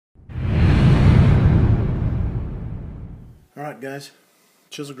Alright guys,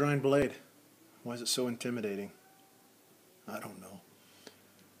 chisel grind blade. Why is it so intimidating? I don't know.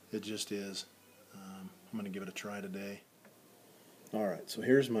 It just is. I'm going to give it a try today. Alright, so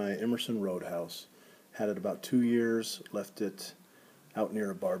here's my Emerson Roadhouse. Had it about 2 years, left it out near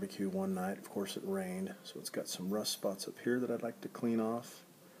a barbecue one night. Of course it rained, so it's got some rust spots up here that I'd like to clean off.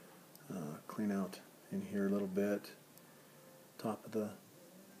 Clean out in here a little bit. Top of the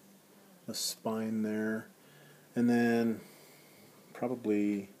spine there. And then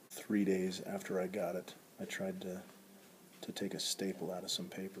probably 3 days after I got it, I tried to take a staple out of some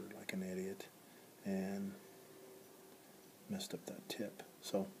paper like an idiot and messed up that tip.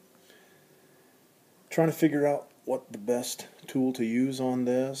 So trying to figure out what the best tool to use on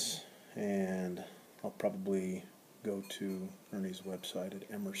this, and I'll probably go to Ernie's website at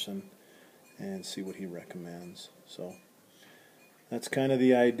Emerson and see what he recommends. So that's kind of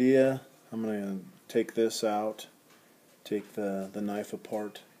the idea. I'm going to take this out, take the knife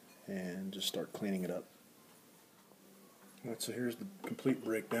apart, and just start cleaning it up. Alright, so here's the complete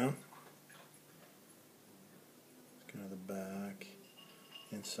breakdown. Kind of the back.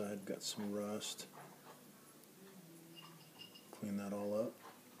 Inside got some rust. Clean that all up,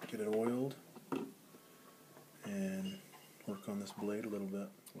 get it oiled, and work on this blade a little bit.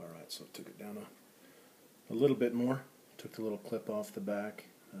 Alright, so I took it down a little bit more. Took the little clip off the back.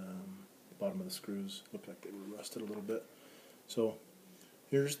 The bottom of the screws looked like they were rusted a little bit. So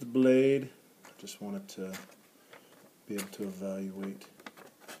here's the blade. I just wanted to be able to evaluate.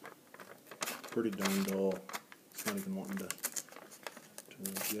 Pretty darn dull. It's not even wanting to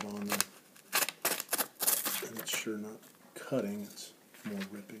get on there. And it's sure not cutting, it's more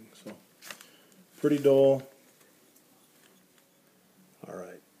ripping. So pretty dull.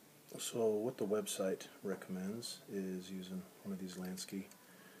 Alright, so what the website recommends is using one of these Lansky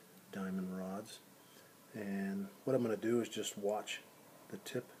diamond rods. And what I'm going to do is just watch the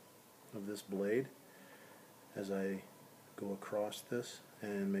tip of this blade as I go across this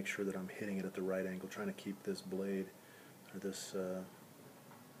and make sure that I'm hitting it at the right angle, trying to keep this blade or this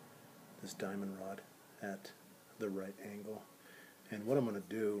diamond rod at the right angle. And what I'm going to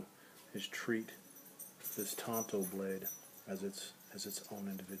do is treat this Tonto blade as its own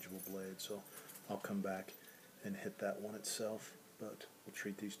individual blade. So I'll come back and hit that one itself, but we'll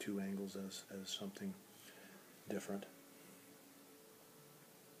treat these two angles as something different.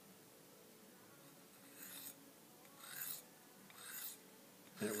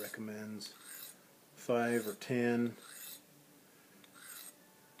 And it recommends 5 or 10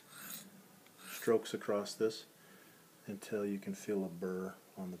 strokes across this until you can feel a burr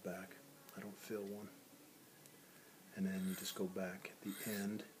on the back. I don't feel one. And then you just go back at the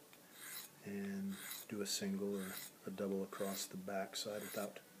end and do a single or a double across the back side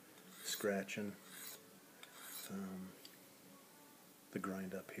without scratching the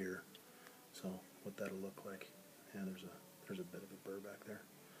grind up here. So what that'll look like, and there's a bit of a burr back there.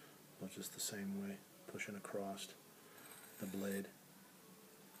 But just the same way, pushing across the blade.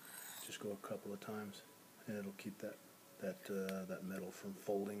 Just go a couple of times, and it'll keep that metal from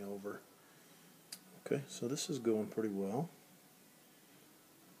folding over. Okay, so this is going pretty well.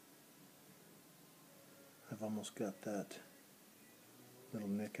 I've almost got that little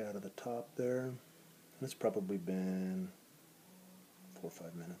nick out of the top there. And it's probably been 4 or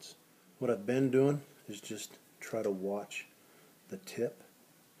 5 minutes. What I've been doing is just try to watch the tip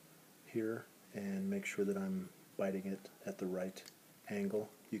here and make sure that I'm biting it at the right angle.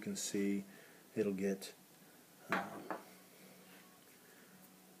 You can see it'll get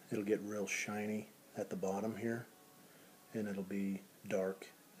real shiny at the bottom here, and it'll be dark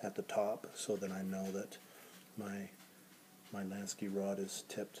at the top, so that I know that my Lansky rod is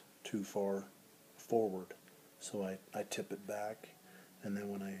tipped too far forward. So I tip it back, and then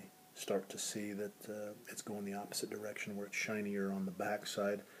when I start to see that it's going the opposite direction, where it's shinier on the back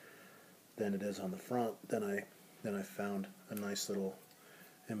side than it is on the front, then I found a nice little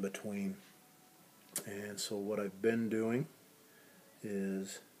in between. And so what I've been doing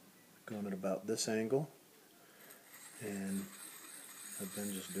is going at about this angle, and I've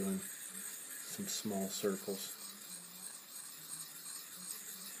been just doing some small circles.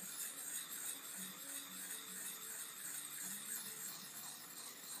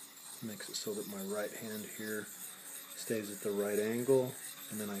 Makes it so that my right hand here stays at the right angle,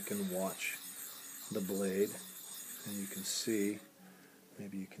 and then I can watch the blade, and you can see,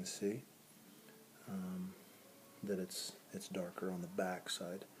 maybe you can see that it's darker on the back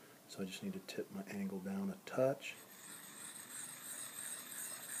side. So I just need to tip my angle down a touch,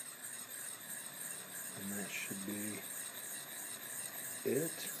 and that should be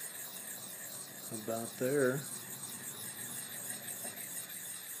it about there.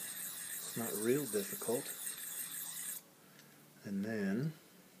 It's not real difficult. And then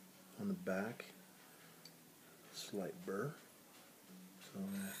on the back, slight burr. So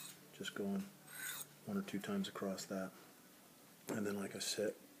just going 1 or 2 times across that. And then, like I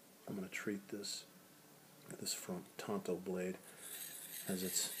said, I'm going to treat this front Tonto blade as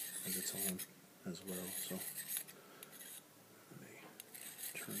its own as well. So let me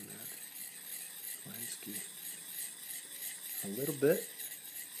turn that Lansky a little bit,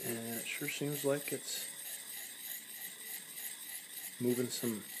 and it sure seems like it's moving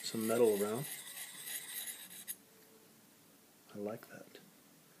some metal around. I like that.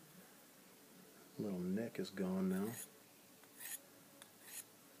 Little nick is gone now.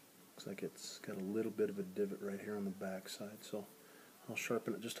 Looks like it's got a little bit of a divot right here on the back side, so I'll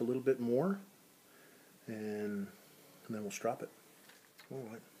sharpen it just a little bit more, and then we'll strop it.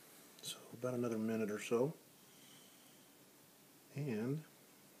 Alright, so about another minute or so, and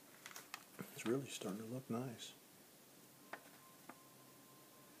it's really starting to look nice.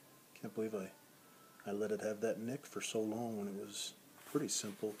 Can't believe I let it have that nick for so long when it was pretty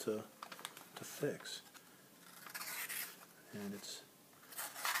simple to fix. And it's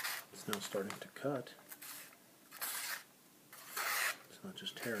now starting to cut. It's not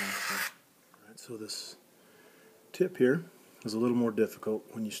just tearing. So. Alright, so this tip here is a little more difficult.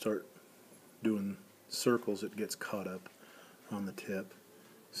 When you start doing circles, it gets caught up on the tip.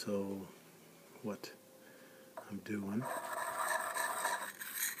 So what I'm doing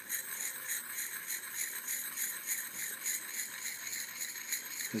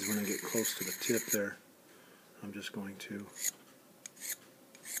is when I get close to the tip there, I'm just going to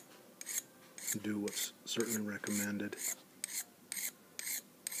do what's certainly recommended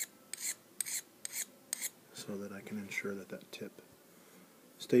so that I can ensure that that tip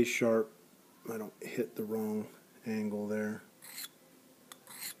stays sharp. I don't hit the wrong angle there.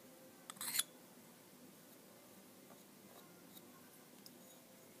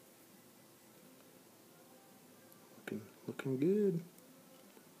 Looking good.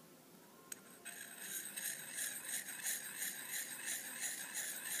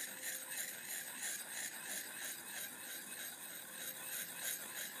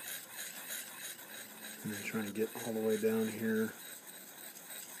 And then trying to get all the way down here,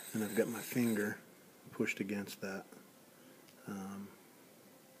 and I've got my finger pushed against that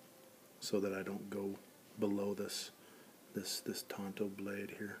so that I don't go below this Tonto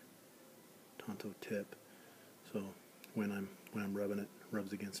blade here, Tonto tip. So when I'm rubbing it,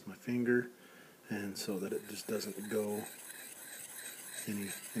 rubs against my finger, and so that it just doesn't go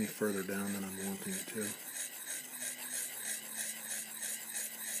any further down than I'm wanting it to.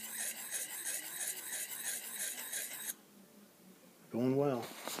 Going well.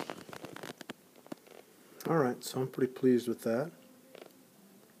 Alright, so I'm pretty pleased with that.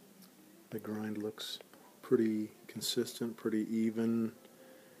 The grind looks pretty consistent, pretty even,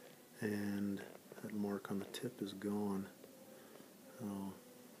 and that mark on the tip is gone. Oh,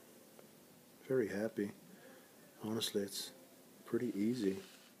 very happy. Honestly, it's pretty easy.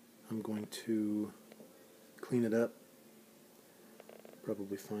 I'm going to clean it up,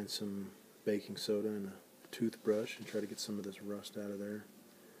 probably find some baking soda and a toothbrush and try to get some of this rust out of there.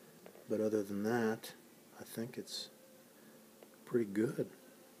 But other than that, I think it's pretty good.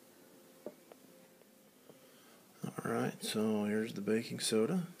 Alright, so here's the baking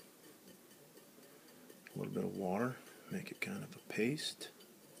soda. A little bit of water, make it kind of a paste.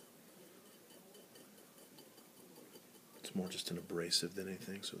 It's more just an abrasive than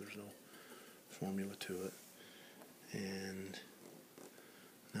anything, so there's no formula to it. And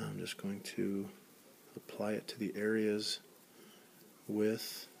now I'm just going to apply it to the areas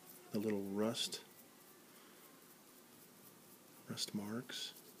with the little rust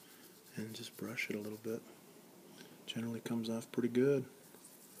marks, and just brush it a little bit. Generally comes off pretty good.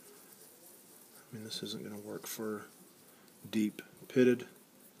 I mean, this isn't going to work for deep pitted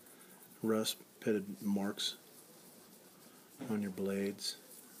marks on your blades,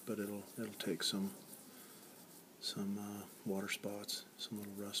 but it'll take some water spots, some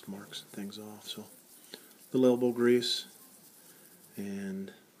little rust marks and things off. So a little elbow grease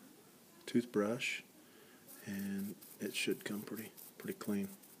and toothbrush, and it should come pretty clean.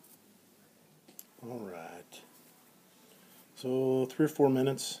 All right. So 3 or 4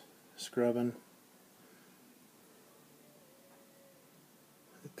 minutes scrubbing.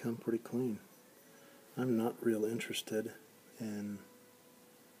 It come pretty clean. I'm not real interested in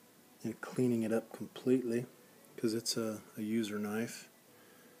cleaning it up completely because it's a user knife.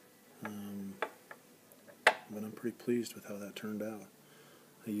 But I'm pretty pleased with how that turned out.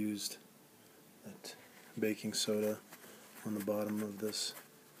 I used that baking soda on the bottom of these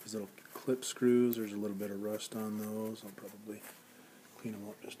little clip screws, there's a little bit of rust on those. I'll probably clean them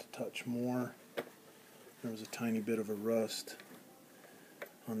up just a touch more. There was a tiny bit of a rust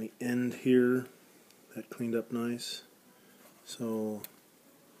on the end here that cleaned up nice. So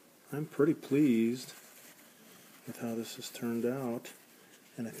I'm pretty pleased with how this has turned out,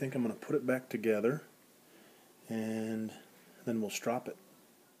 and I think I'm going to put it back together and then we'll strop it.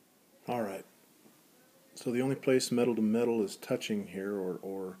 Alright, so the only place metal to metal is touching here,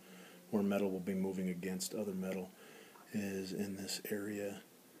 or where metal will be moving against other metal, is in this area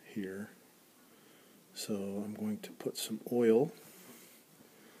here. So I'm going to put some oil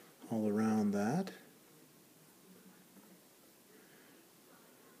all around that.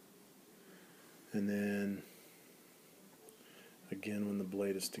 And then again, when the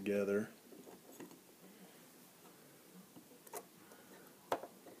blade is together,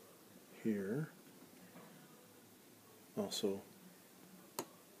 here, also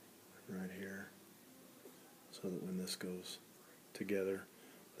right here, so that when this goes together,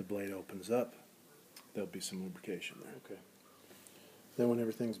 the blade opens up, there'll be some lubrication there. Okay. Then when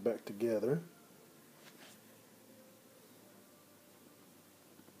everything's back together,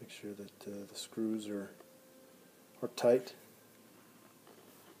 make sure that the screws are tight.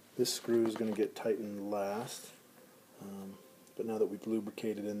 This screw is going to get tightened last, but now that we've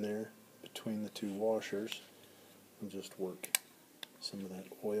lubricated in there between the two washers, I'll just work some of that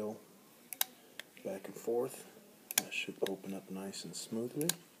oil back and forth. That should open up nice and smoothly,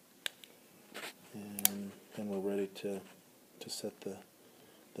 and then we're ready to set the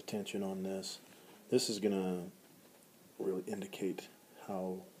tension on this. This is going to really indicate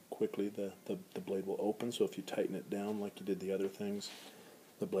how quickly the blade will open. So if you tighten it down like you did the other things,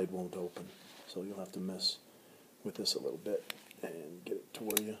 the blade won't open. So you'll have to mess with this a little bit and get it to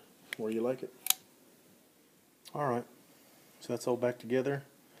where you like it. Alright, so that's all back together.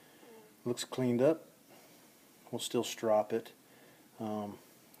 Looks cleaned up. We'll still strop it,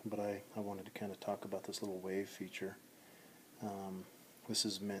 but I wanted to kind of talk about this little wave feature. This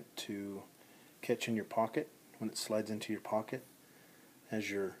is meant to catch in your pocket when it slides into your pocket. As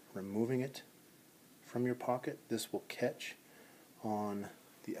you're removing it from your pocket, this will catch on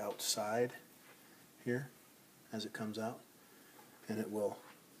the outside here as it comes out, and it will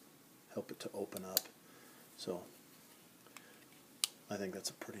help it to open up. So I think that's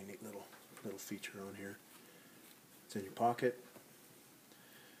a pretty neat little feature on here. It's in your pocket.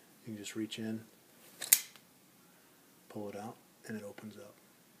 You can just reach in, pull it out, and it opens up.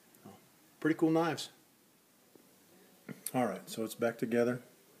 So, pretty cool knives. Alright, so it's back together.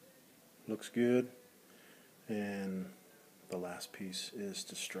 Looks good. And the last piece is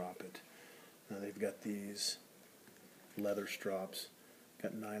to strop it. Now they've got these leather strops,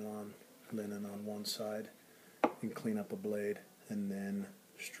 got nylon linen on one side. You can clean up a blade and then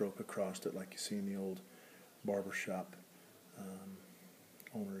stroke across it like you see in the old barbershop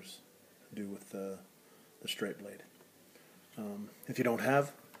owners do with the straight blade. If you don't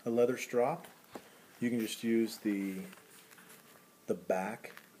have a leather strop, you can just use the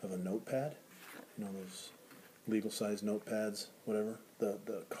back of a notepad. You know, those legal size notepads, whatever.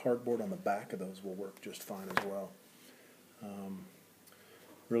 The cardboard on the back of those will work just fine as well.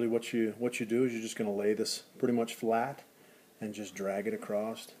 Really what you do is you're just going to lay this pretty much flat and just drag it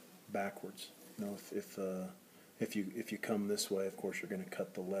across backwards. You know, if you come this way, of course you're going to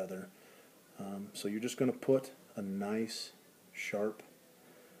cut the leather. So you're just going to put a nice sharp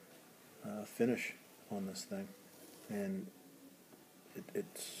finish on this thing, and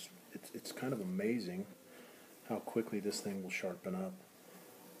it's kind of amazing how quickly this thing will sharpen up.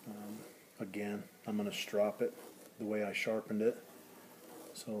 Again, I'm going to strop it the way I sharpened it,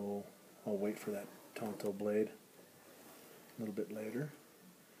 so I'll wait for that Tonto blade a little bit later.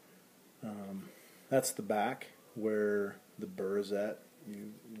 That's the back where the burr is at.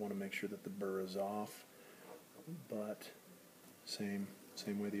 You want to make sure that the burr is off, but same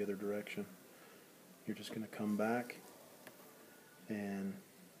way the other direction. You're just going to come back and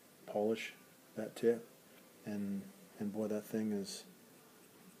polish that tip, and boy, that thing is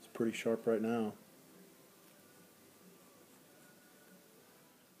pretty sharp right now.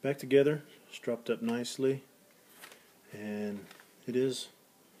 Back together, stropped up nicely, and it is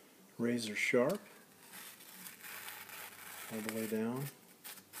razor sharp all the way down.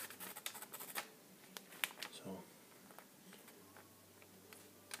 So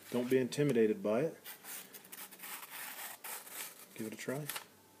don't be intimidated by it. Give it a try.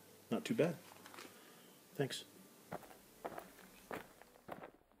 Not too bad. Thanks.